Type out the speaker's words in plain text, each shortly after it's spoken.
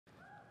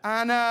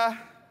And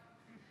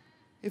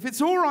if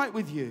it's all right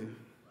with you,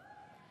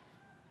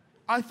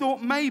 I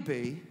thought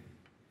maybe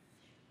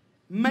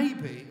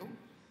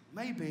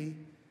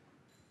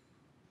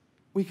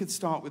we could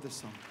start with a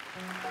song.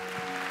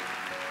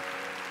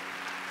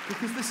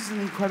 Because this is an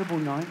incredible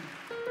night,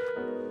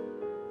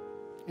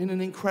 in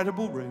an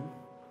incredible room,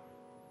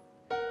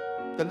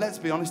 that, let's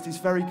be honest, is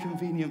very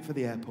convenient for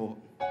the airport.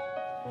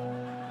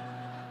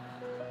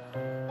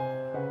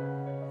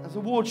 As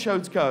award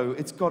shows go,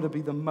 it's got to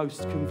be the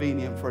most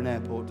convenient for an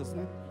airport, doesn't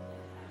it?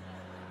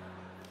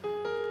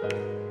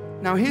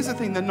 Now, here's the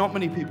thing that not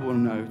many people will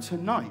know.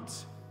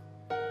 Tonight,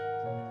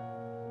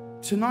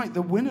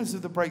 the winners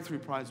of the Breakthrough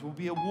Prize will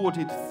be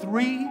awarded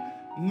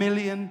 $3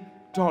 million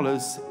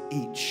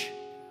each.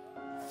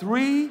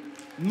 $3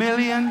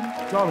 million.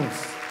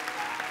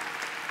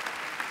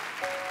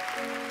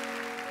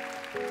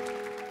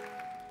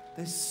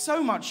 There's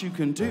so much you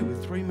can do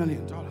with $3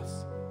 million.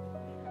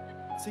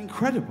 It's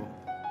incredible.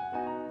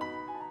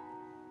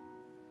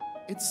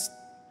 It's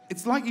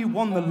like you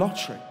won the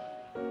lottery.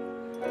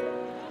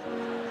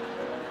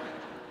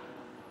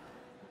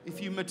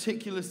 If you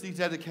meticulously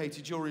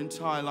dedicated your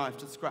entire life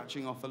to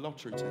scratching off a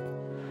lottery ticket.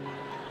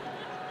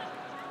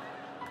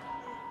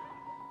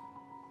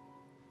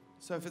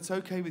 So if it's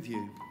okay with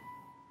you,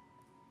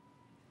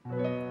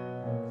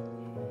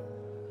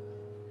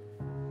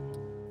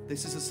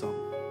 this is a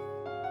song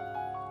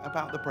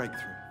about the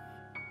breakthrough.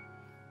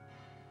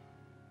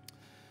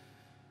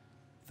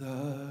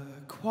 The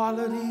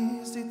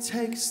qualities it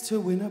takes to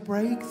win a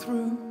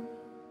breakthrough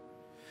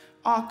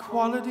are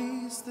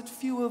qualities that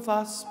few of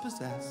us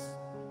possess.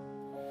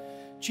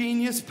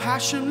 Genius,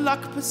 passion,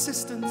 luck,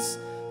 persistence,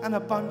 and a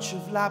bunch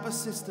of lab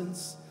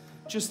assistants,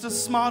 just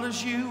as smart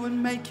as you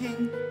and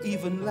making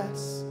even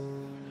less.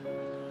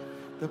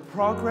 The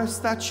progress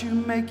that you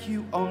make,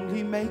 you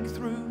only make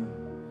through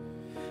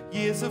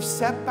years of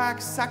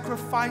setbacks,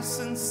 sacrifice,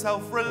 and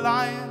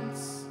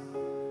self-reliance.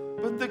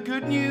 But the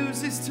good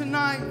news is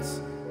tonight,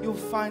 you'll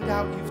find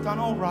out you've done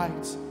all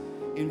right.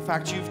 In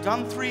fact, you've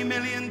done $3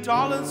 million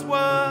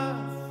worth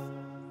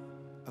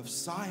of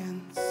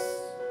science.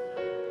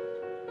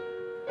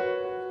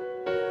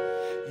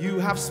 You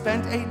have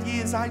spent 8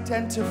 years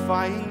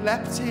identifying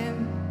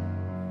leptin.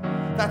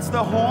 That's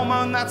the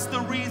hormone, that's the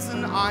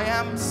reason I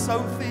am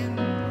so thin.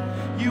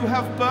 You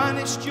have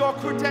burnished your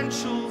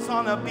credentials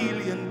on a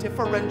billion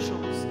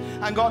differentials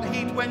and got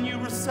heat when you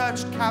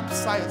researched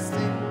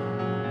capsaicin.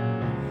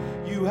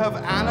 You have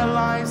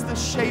analyzed the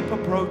shape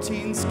of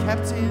proteins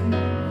kept in.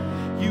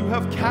 You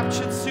have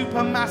captured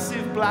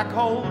supermassive black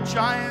hole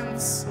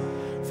giants.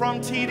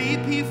 From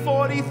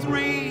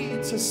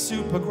TDP-43 to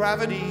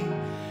supergravity,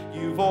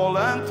 you've all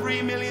earned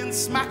 3 million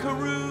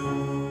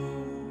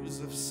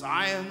smackaroos of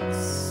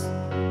science.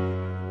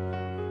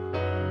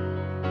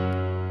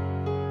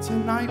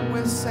 Tonight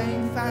we're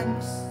saying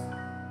thanks.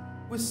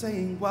 We're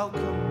saying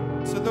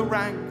welcome to the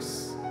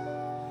ranks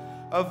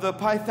of the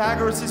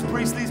Pythagoras,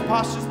 Priestley's,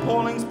 Pastures,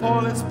 Paulings,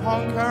 Paulists,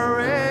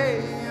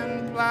 Poincaré,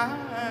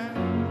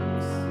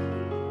 Plancks.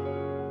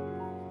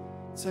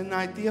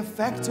 Tonight the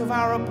effect of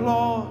our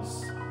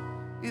applause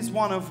is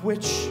one of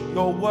which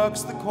your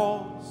work's the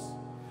cause.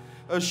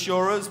 As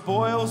sure as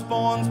Boyle's,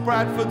 Bourne's,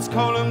 Bradford's,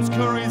 Coulomb's,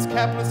 Curie's,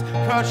 Kepler's,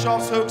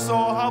 Kirchhoff's, Hooke's,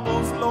 or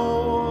Hubble's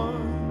laws.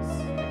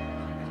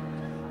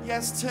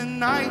 Yes,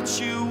 tonight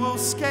you will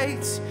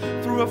skate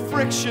through a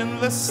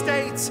frictionless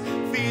state,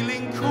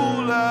 feeling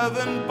cooler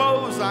than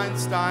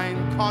Bose-Einstein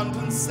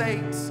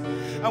condensate.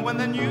 And when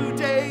the new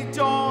day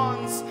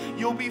dawns,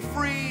 you'll be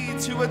free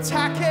to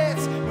attack it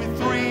with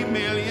 3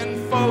 million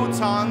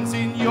photons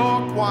in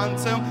your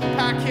quantum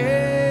packet.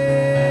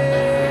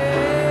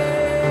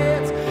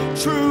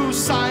 True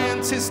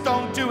scientists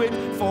don't do it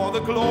for the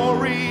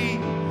glory.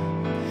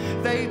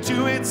 They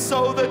do it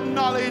so that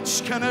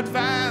knowledge can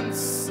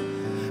advance.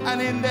 And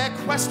in their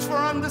quest for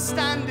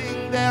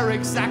understanding, they're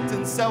exact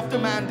and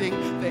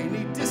self-demanding. They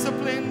need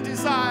discipline,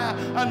 desire,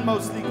 and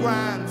mostly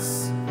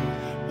grants.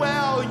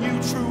 Well,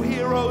 you true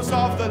heroes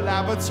of the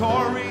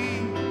laboratory,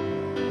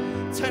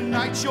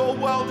 tonight your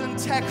world and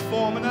tech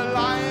form an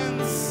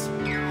alliance.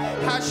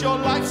 Has your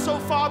life so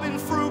far been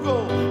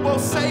frugal? Well,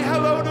 say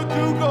hello to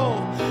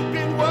Google.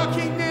 Been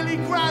working nearly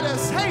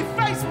gratis. Hey,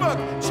 Facebook,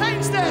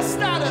 change their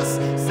status.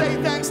 Say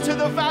thanks to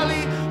the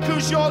Valley,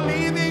 'cause you're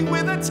leaving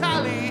with a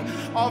tally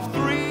of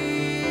 3